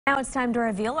Now it's time to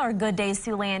reveal our Good Day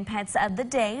Siouxland pets of the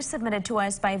day submitted to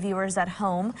us by viewers at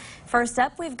home. First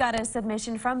up, we've got a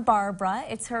submission from Barbara.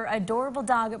 It's her adorable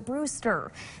dog,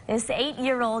 Brewster. This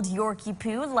 8-year-old Yorkie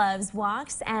Poo loves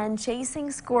walks and chasing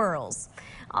squirrels.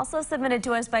 Also submitted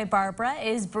to us by Barbara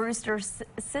is Brewster's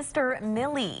sister,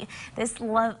 Millie. This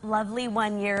lovely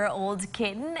 1-year-old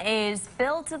kitten is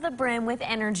filled to the brim with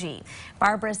energy.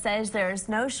 Barbara says there's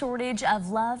no shortage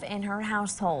of love in her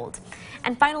household.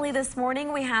 And finally this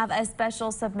morning we have a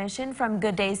special submission from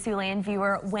Good Day Siouxland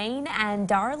viewer Wayne and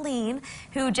Darlene,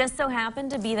 who just so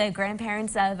happened to be the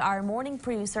grandparents of our morning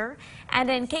producer. And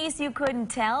in case you couldn't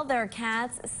tell, their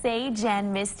cats Sage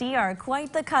and Misty are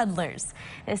quite the cuddlers.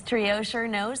 This trio sure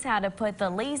knows how to put the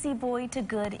lazy boy to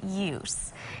good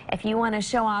use. If you want to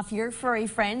show off your furry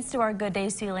friends to our Good Day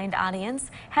Siouxland audience,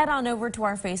 head on over to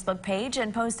our Facebook page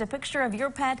and post a picture of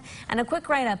your pet and a quick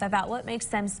write-up about what makes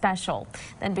them special.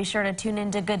 Then be sure to tune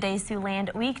in to Good Day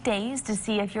Siouxland weekdays to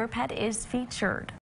see if your pet is featured.